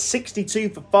 And at 62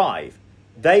 for 5,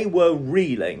 they were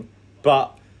reeling.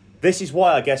 But this is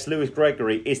why I guess Lewis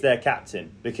Gregory is their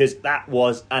captain. Because that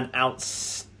was an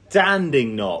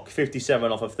outstanding knock.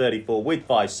 57 off of 34 with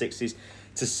 5 sixes.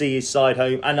 To see his side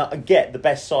home and get the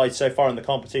best side so far in the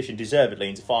competition, deservedly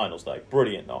into finals though.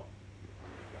 Brilliant, not?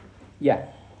 Yeah,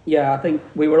 I think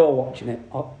we were all watching it.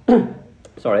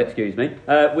 Sorry, excuse me.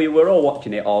 We were all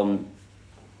watching it on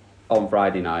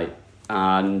Friday night,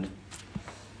 and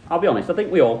I'll be honest, I think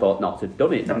we all thought Notts had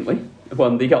done it, didn't we?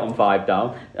 When they got on 5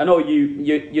 down. I know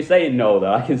you're saying no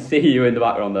there. I can see you in the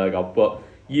background there, Gob, but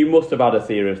you must have had a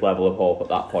serious level of hope at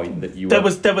that point that you. There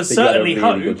was certainly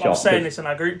hope. I was saying this in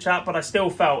our group chat, but I still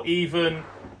felt even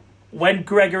when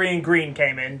Gregory and Green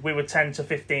came in, we were 10 to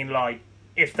 15 light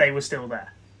if they were still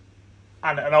there,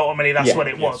 and ultimately that's what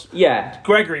it was. Yeah,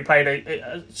 Gregory played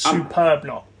a superb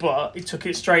knock, but he took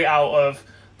it straight out of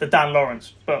the Dan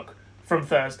Lawrence book from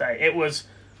Thursday. It was,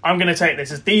 I'm going to take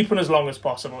this as deep and as long as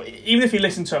possible. Even if you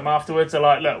listen to them afterwards, they're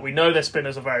like, look, we know their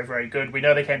spinners are very, very good. We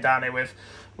know they came down here with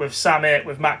Samit,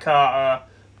 with Matt Carter,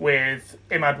 with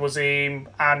Imad Wasim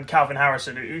and Calvin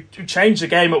Harrison, who changed the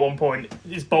game at one point.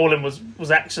 His bowling was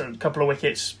excellent, a couple of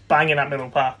wickets, banging that middle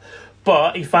path.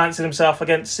 But he fancied himself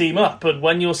against seam up, and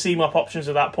when your seam up options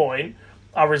at that point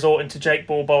are resorting to Jake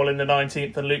Ball bowling the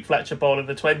 19th and Luke Fletcher bowling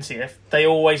the 20th, they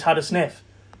always had a sniff.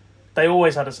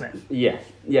 Yeah,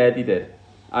 they did.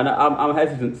 And I'm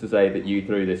hesitant to say that you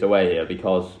threw this away here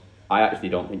because I actually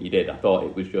don't think you did. I thought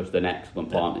it was just an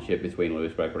excellent partnership between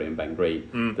Lewis Gregory and Ben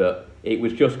Green. That it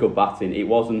was just good batting. It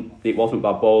wasn't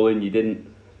bad bowling.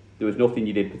 There was nothing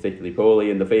you did particularly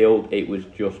poorly in the field. It was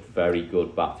just very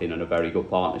good batting and a very good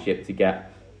partnership to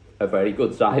get a very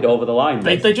good side over the line.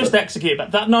 They just execute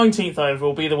that. That 19th over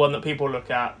will be the one that people look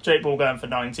at. Jake Ball going for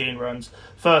 19 runs.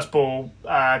 First ball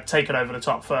taken over the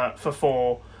top for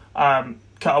 4.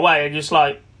 Cut away and just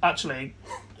like, actually,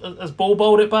 has Ball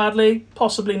bowled it badly?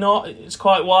 Possibly not. It's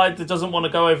quite wide. It doesn't want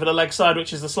to go over the leg side,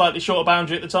 which is the slightly shorter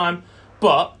boundary at the time.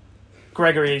 But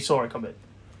Gregory saw it coming.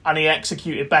 And he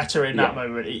executed better in that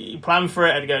moment. He planned for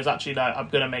it and he goes, actually, no, I'm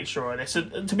going to make sure of this.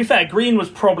 And to be fair, Green was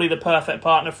probably the perfect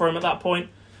partner for him at that point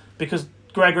because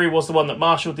Gregory was the one that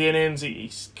marshalled the innings.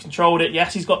 He's controlled it.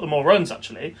 Yes, he's got the more runs,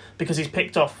 actually, because he's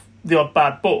picked off the odd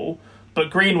bad ball. But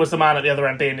Green was the man at the other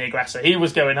end being the aggressor. He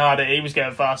was going harder, he was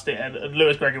going faster, and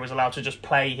Lewis Gregory was allowed to just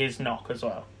play his knock as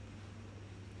well.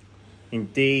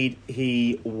 Indeed,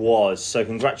 he was. So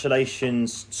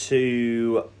congratulations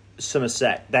to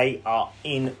Somerset. They are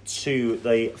into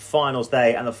the finals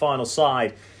day, and the final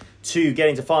side to get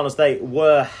into finals day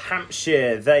were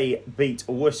Hampshire. They beat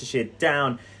Worcestershire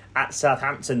down at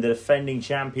Southampton, the defending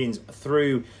champions,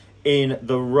 through in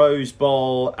the Rose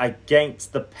Bowl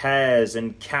against the Pears.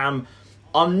 And Cam,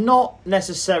 I'm not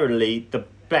necessarily the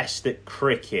best at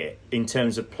cricket in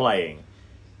terms of playing,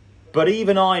 but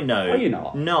even I know... Are you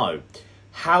not? No.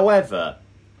 However,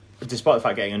 despite the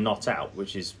fact getting a not out,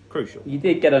 which is crucial. You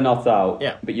did get a not out,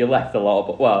 but you left a lot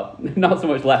of... Well, not so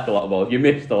much left a lot of balls, you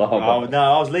missed a lot of balls. Oh, no,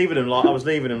 I was leaving him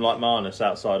like Marnus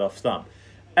outside off stump.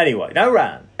 Anyway, no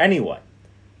ran. Anyway,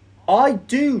 I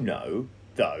do know,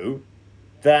 though,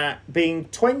 that being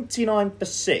 29 for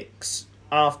 6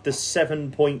 after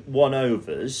 7.1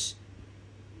 overs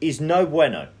is no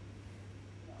bueno.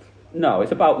 No,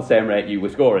 it's about the same rate you were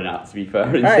scoring at, to be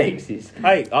fair, in sixes.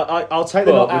 Hey, I'll take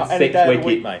the not out any day of the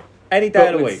week, mate. Any day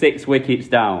of the week. 6 wickets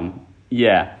down,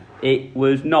 it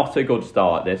was not a good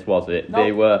start, this, was it?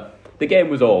 No. The game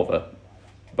was over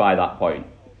by that point.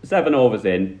 7 overs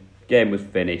in, game was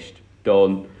finished,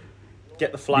 done.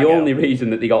 Get the flag out. The only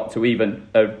reason that they got to even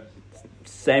a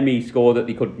semi-score that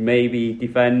they could maybe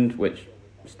defend, which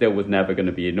still was never going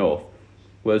to be enough,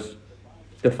 was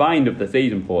the find of the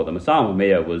season for them. Osama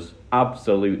Mir was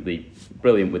absolutely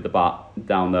brilliant with the bat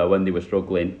down there when they were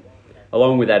struggling,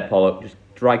 along with Ed Pollock, just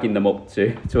dragging them up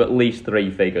to at least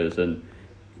 3 figures and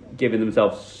giving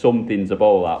themselves something to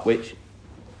bowl at, which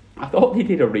I thought they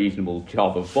did a reasonable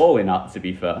job of bowling at, to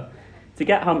be fair. To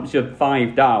get Hampshire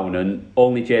 5 down and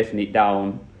only chasing it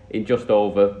down in just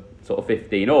over sort of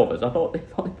 15 overs, I thought they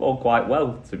bowled quite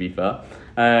well, to be fair.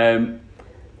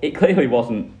 It clearly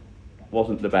wasn't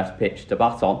the best pitch to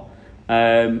bat on.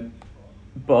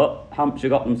 But Hampshire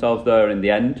got themselves there in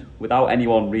the end without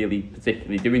anyone really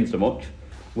particularly doing so much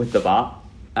with the bat,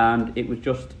 and it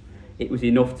was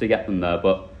enough to get them there.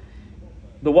 But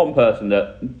the one person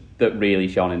that really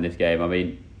shone in this game, I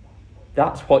mean,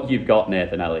 that's what you've got,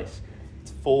 Nathan Ellis.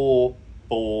 It's 4-4-6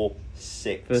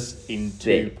 in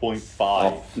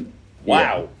 2.5.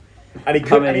 Wow. Yeah. And he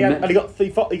could, and he got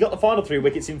the final 3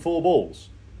 wickets in 4 balls,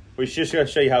 which just going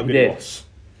to show you how good he was.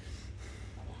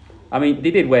 I mean,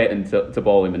 they did wait to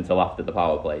bowl him until after the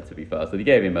power play, to be fair. So they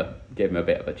gave him a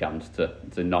bit of a chance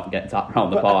to not get tapped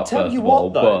around the park first of all.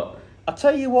 But I'll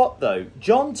tell you what, though,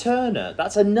 John Turner,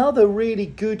 that's another really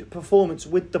good performance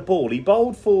with the ball. He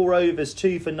bowled 4 overs,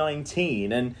 2 for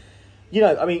 19, and you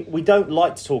know, I mean, we don't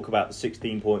like to talk about the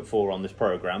 16.4 on this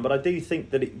programme, but I do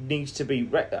think that it needs to be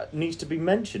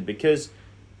mentioned because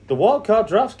the wildcard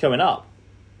draft's coming up.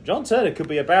 John Turner could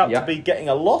be about to be getting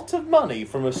a lot of money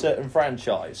from a certain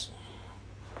franchise.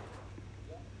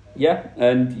 Yeah,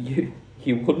 and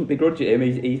you wouldn't begrudge it him.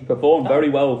 He's performed very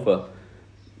well for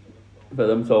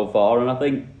them so far, and I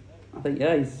think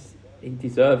he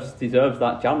deserves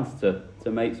that chance to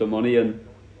make some money and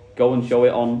go and show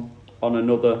it on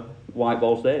another white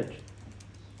ball stage.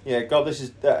 Yeah, God, this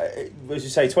is as you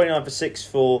say, 29 for 6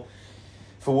 for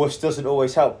Worcester doesn't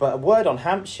always help. But a word on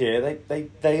Hampshire,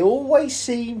 they always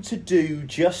seem to do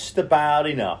just about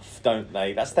enough, don't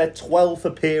they? That's their 12th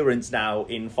appearance now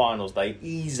in finals day,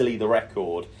 easily the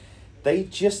record. They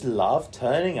just love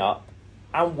turning up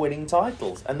and winning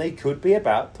titles, and they could be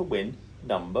about to win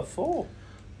number 4.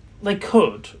 They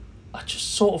could. I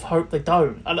just sort of hope they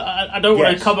don't. And I don't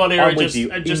want to come on here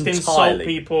and just insult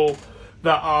people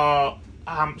that are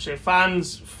Hampshire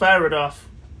fans. Fair enough.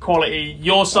 Quality,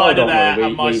 your side are there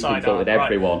and my side are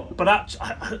everyone. Right.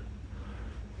 But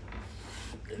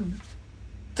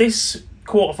this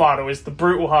quarter-final is the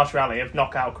brutal, harsh reality of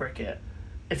knockout cricket.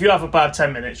 If you have a bad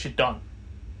 10 minutes, you're done.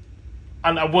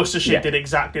 And Worcestershire did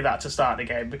exactly that to start the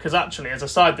game, because actually, as a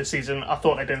side this season, I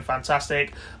thought they'd been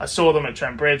fantastic. I saw them at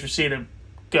Trent Bridge. We've seen them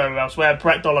go elsewhere.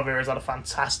 Brett Dolliver has had a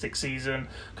fantastic season,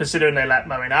 considering they let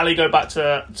Moeen Ali go back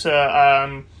to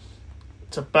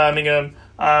Birmingham.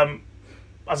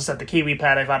 As I said, the Kiwi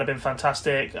pair they've had have been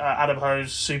fantastic. Adam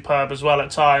Ho's superb as well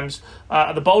at times.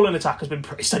 The bowling attack has been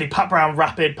pretty steady. Pat Brown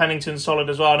rapid, Pennington solid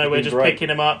as well. I know we're just picking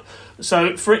him up.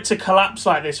 So for it to collapse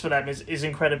like this for them is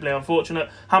incredibly unfortunate.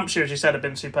 Hampshire, as you said, have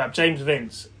been superb. James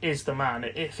Vince is the man.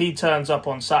 If he turns up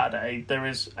on Saturday,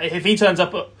 if he turns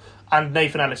up and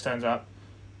Nathan Ellis turns up,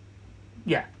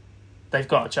 yeah, they've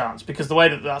got a chance. Because the way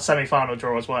that semi-final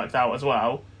draw has worked out as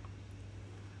well,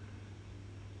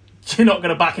 you're not going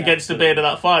to back against the beard of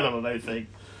that final, I don't think.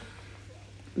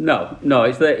 No,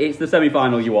 it's the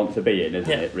semi-final you want to be in,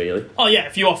 isn't it, really? Oh, yeah,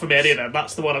 if you offer me any of them,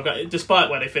 that's the one I've got.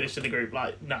 Despite where they finished in the group,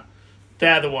 no.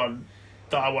 They're the one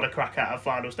that I want to crack out of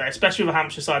finals day, especially with a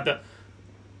Hampshire side that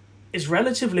is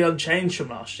relatively unchanged from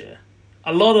last year.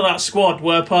 A lot of that squad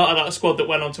were part of that squad that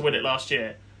went on to win it last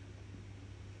year.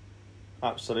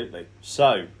 Absolutely.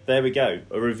 So, there we go.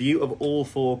 A review of all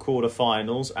 4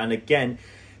 quarter-finals, and again,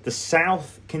 the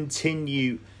South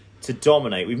continue to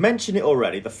dominate. We've mentioned it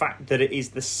already, the fact that it is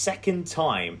the second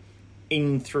time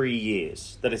in 3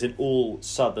 years that it's an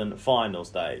all-Southern finals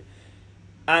day.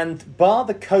 And bar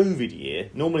the COVID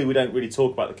year, normally we don't really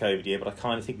talk about the COVID year, but I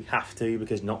kind of think we have to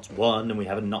because Notts won and we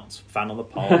have a Notts fan on the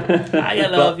pod. Hiya,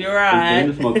 love, you're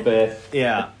right.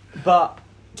 Yeah, but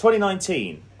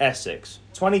 2019, Essex.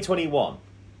 2021,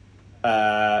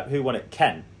 who won it?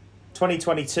 Kent.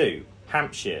 2022,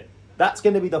 Hampshire. That's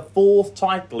going to be the 4th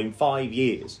title in 5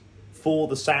 years for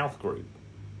the South Group.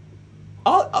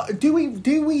 Do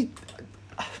we?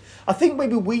 I think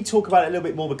maybe we talk about it a little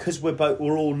bit more because we're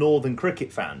all Northern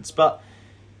cricket fans. But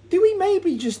do we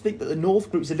maybe just think that the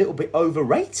North Group's a little bit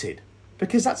overrated?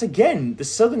 Because that's again the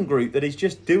Southern Group that is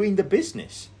just doing the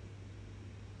business.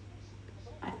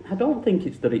 I don't think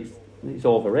it's that it's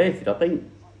overrated. I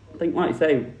think like you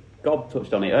say, Gob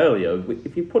touched on it earlier.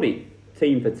 If you put it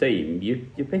team for team,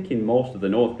 you're picking most of the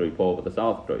North Group over the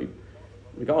South Group.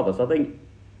 Regardless, I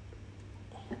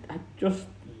just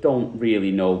don't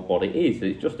really know what it is.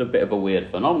 It's just a bit of a weird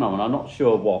phenomenon, and I'm not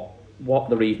sure what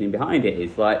the reasoning behind it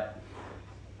is. Like,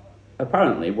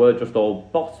 apparently, we're just all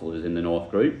bottlers in the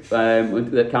North Group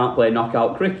that can't play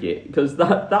knockout cricket, because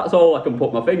that's all I can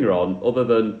put my finger on, other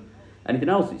than anything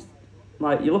else. It's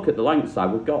like, you look at the Lancs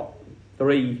side, we've got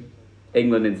 3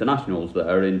 England internationals that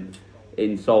are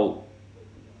in Salt,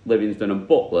 Livingston and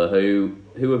Butler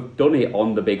who have done it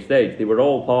on the big stage. They were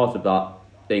all part of that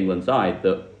England side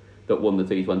that won the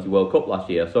T20 World Cup last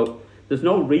year. So there's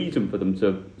no reason for them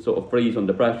to sort of freeze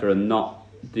under pressure and not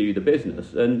do the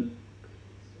business. And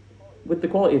with the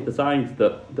quality of the sides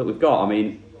that we've got, I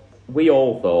mean, we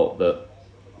all thought that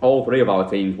all 3 of our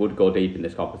teams would go deep in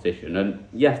this competition. And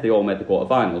yes, they all made the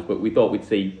quarterfinals, but we thought we'd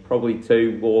see probably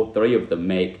 2 or 3 of them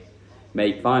make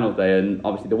make final day. And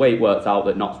obviously the way it worked out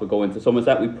that Notts were going to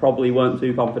Somerset, we probably weren't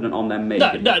too confident on them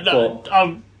making it. No.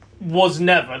 I was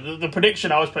never. The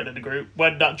prediction I was putting in the group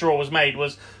when that draw was made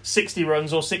was 60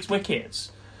 runs or 6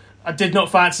 wickets. I did not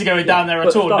fancy going down there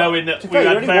at all, knowing that we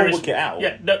had various... one wicket out.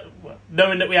 Yeah,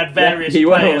 knowing that we had various you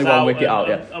were players only one wicket out,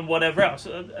 and whatever else.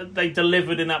 They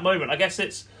delivered in that moment. I guess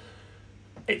it's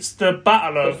the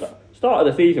battle of... Start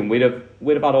of the season, we'd have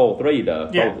had all 3 there,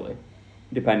 probably.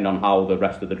 Depending on how the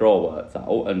rest of the draw works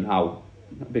out and how,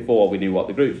 before we knew what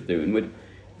the groups were doing, we'd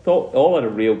thought all had a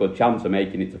real good chance of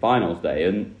making it to finals day,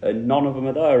 and none of them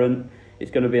are there, and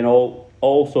it's going to be an all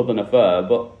Southern affair,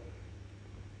 but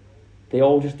they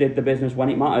all just did the business when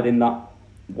it mattered in that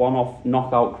one-off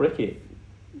knockout cricket.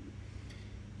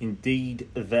 Indeed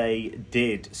they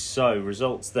did. So,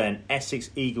 results then. Essex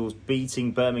Eagles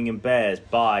beating Birmingham Bears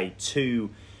by 2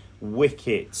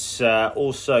 wickets.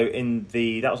 Also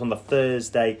that was on the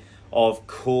Thursday, of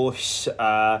course.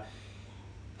 God,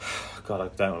 I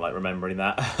don't like remembering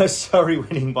that. Surrey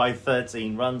winning by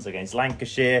 13 runs against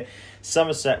Lancashire.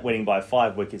 Somerset winning by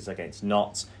 5 wickets against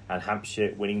Notts. And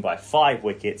Hampshire winning by 5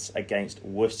 wickets against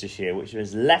Worcestershire, which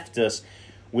has left us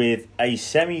with a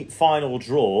semi-final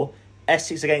draw.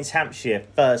 Essex against Hampshire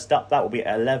first up. That will be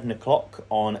at 11 o'clock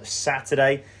on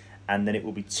Saturday. And then it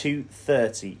will be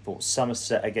 2:30 for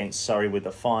Somerset against Surrey, with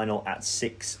the final at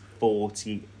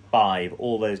 6:45.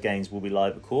 All those games will be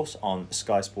live, of course, on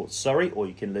Sky Sports Surrey, or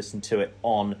you can listen to it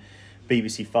on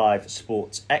BBC 5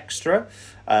 Sports Extra.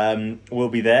 We'll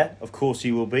be there. Of course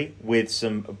you will be, with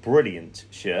some brilliant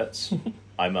shirts,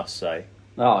 I must say.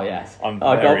 Oh, yes. I'm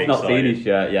very Gob's not seen his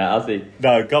shirt yet, has he?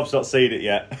 No, Gob's not seen it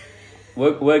yet.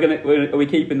 Are we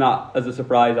keeping that as a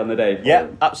surprise on the day? Yeah,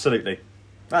 absolutely.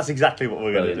 That's exactly what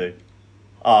we're going to do.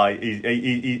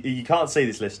 You can't see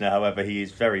this, listener, however, he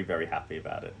is very, very happy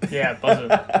about it. Yeah, buzzing.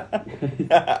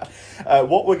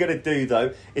 What we're going to do,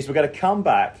 though, is we're going to come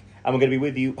back and we're going to be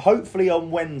with you, hopefully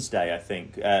on Wednesday, I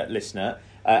think, listener,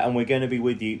 and we're going to be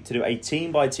with you to do a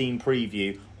team-by-team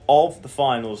preview of the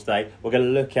finals day. We're going to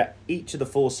look at each of the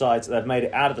 4 sides that have made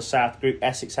it out of the South Group: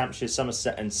 Essex, Hampshire,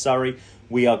 Somerset and Surrey.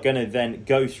 We are going to then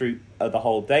go through the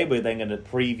whole day. We're then going to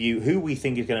preview who we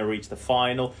think is going to reach the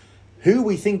final, who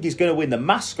we think is going to win the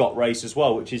mascot race as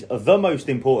well, which is the most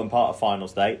important part of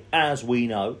finals day, as we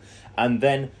know. And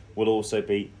then we'll also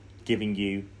be giving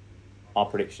you our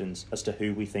predictions as to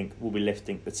who we think will be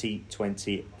lifting the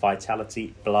T20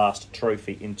 Vitality Blast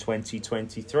trophy in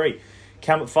 2023.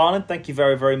 Cam McFarlane, thank you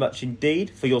very, very much indeed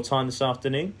for your time this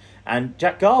afternoon. And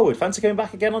Jack Garwood, fancy coming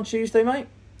back again on Tuesday, mate,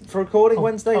 for recording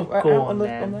Wednesday? Go on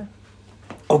there.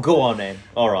 Oh, go on then.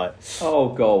 All right. Oh,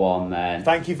 go on then.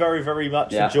 Thank you very, very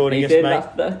much for joining us, mate.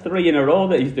 That's 3 in a row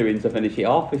that he's doing to finish it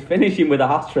off. He's finishing with a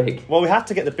hat-trick. Well, we have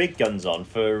to get the big guns on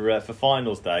for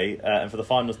finals day and for the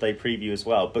finals day preview as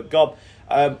well. But Gob,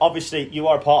 obviously you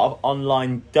are a part of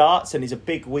Online Darts, and it's a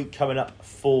big week coming up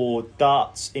for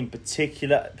darts in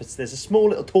particular. There's a small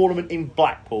little tournament in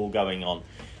Blackpool going on,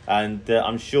 and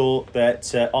I'm sure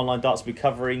that Online Darts will be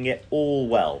covering it all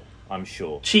well. I'm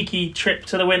sure. Cheeky trip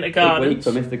to the Winter Gardens.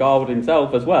 Big week for Mr. Garwood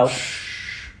himself as well.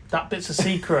 That bit's a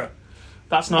secret.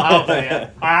 That's not out there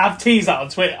yet. I have teased that on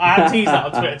Twitter.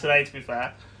 Today, to be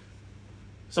fair.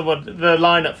 So the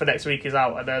lineup for next week is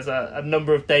out, and there's a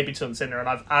number of debutants in there, and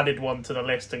I've added one to the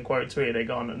list and quote tweeted it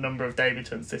on a number of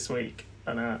debutants this week.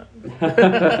 And I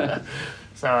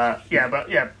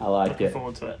like looking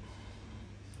forward to it.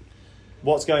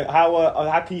 What's going?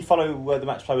 How can you follow the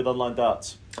match play with Online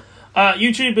Darts?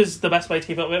 YouTube is the best way to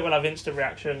keep up with it. We'll have instant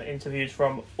reaction interviews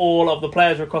from all of the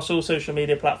players across all social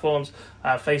media platforms: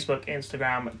 Facebook,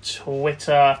 Instagram,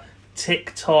 Twitter,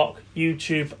 TikTok,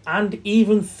 YouTube, and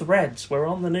even Threads. We're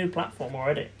on the new platform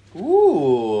already.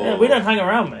 Ooh. Yeah, we don't hang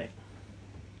around, mate.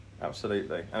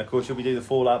 Absolutely. And of course you'll be doing the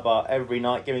Fallout Bar every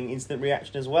night, giving instant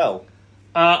reaction as well.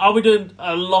 I'll be doing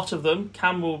a lot of them.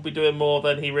 Cam will be doing more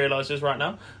than he realises right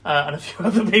now. And a few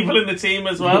other people in the team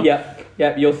as well.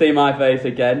 Yep, you'll see my face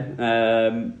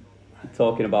again.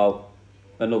 Talking about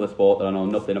another sport that I know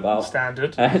nothing about.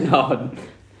 Standard. No.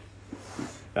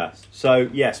 Yes. So,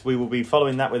 yes, we will be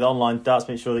following that with Online Darts.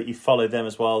 Make sure that you follow them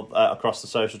as well across the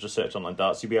socials. Just search Online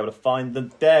Darts. You'll be able to find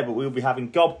them there. But we will be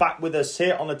having Gob back with us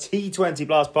here on the T20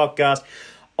 Blast podcast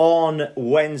on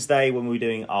Wednesday when we're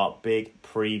doing our big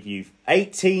preview.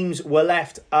 8 teams were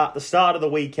left at the start of the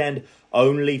weekend.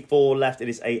 Only 4 left. It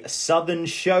is a southern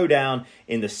showdown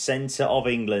in the centre of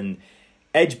England.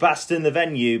 Edgbaston the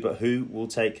venue, but who will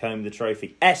take home the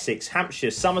trophy? Essex,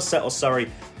 Hampshire, Somerset or Surrey?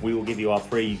 We will give you our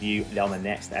preview on the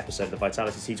next episode of the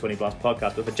Vitality T20 Blast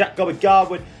podcast. But for Jack, Gobby,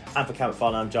 Garwood and for Cam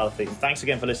McFarlane, I'm Jarleth Eaton. Thanks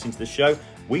again for listening to the show.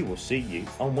 we will see you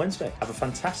on Wednesday. Have a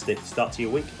fantastic start to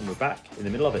your week, and we're back in the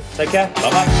middle of it. Take care.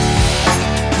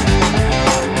 Bye-bye.